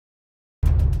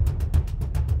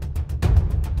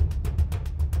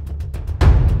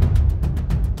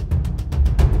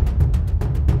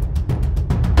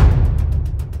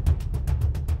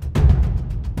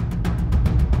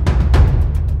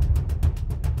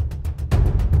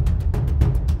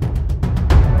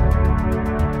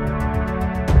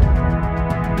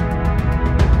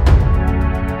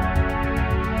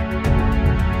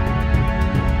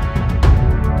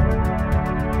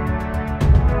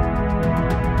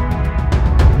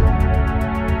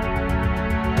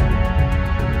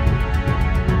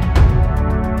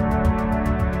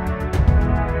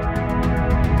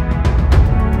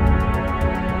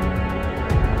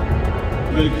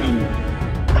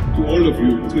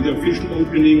to the official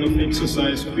opening of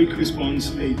exercise Quick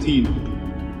Response 18.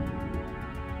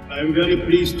 I am very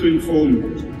pleased to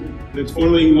inform that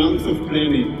following months of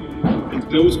planning and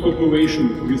close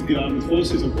cooperation with the armed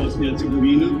forces of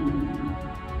Bosnia-Herzegovina,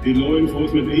 the law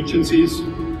enforcement agencies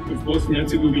of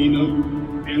Bosnia-Herzegovina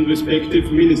and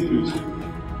respective ministries,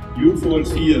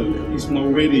 EUFOR is now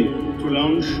ready to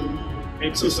launch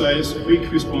exercise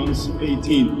Quick Response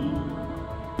 18.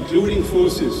 Including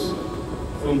forces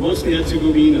from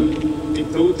Bosnia-Herzegovina, a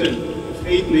total of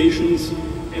 8 nations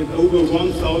and over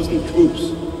 1,000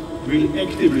 troops will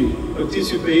actively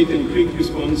participate in Quick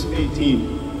Response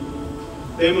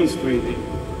 18, demonstrating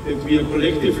that we are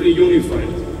collectively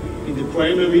unified in the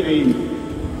primary aim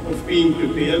of being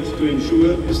prepared to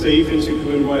ensure a safe and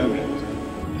secure environment.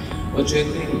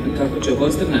 Očekujem kako će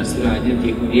obostrana suradnja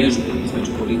tijekom vježbe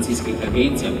između policijskih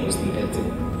agencija Bosne i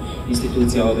Hercegovine,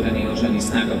 institucija obrane i oružanih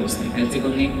snaga Bosne i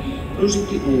Hercegovine,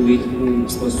 pružiti uvid u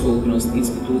sposobnost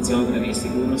institucija obrane i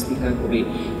sigurnosti kako bi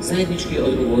zajednički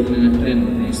odgovorili na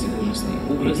trenutne sigurnosne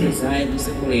ugroze zajedno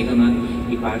sa kolegama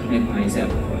i partnerima iz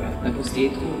EUFOR-a. Na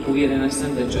posljedku, uvjerena sam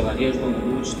da će ova vježba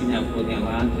omogućiti neophodne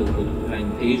alate u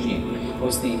podupiranju težnje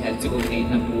Bosne i Hercegovine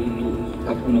na putu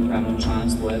ka punopravnom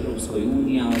članstvu u Europskoj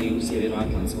uniji, ali i u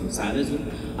Sjevernoatlantskom savezu,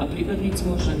 a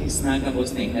pripadnicima oružanih snaga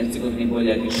Bosne i Hercegovine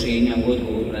bolja rješenja u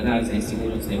odgovoru na razne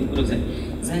sigurnosne ugroze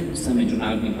zajedno sa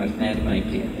međunarodnim partnerima i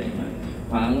prijateljima.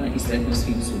 Hvala i sretno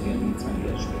svim sudionicima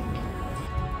vježbe.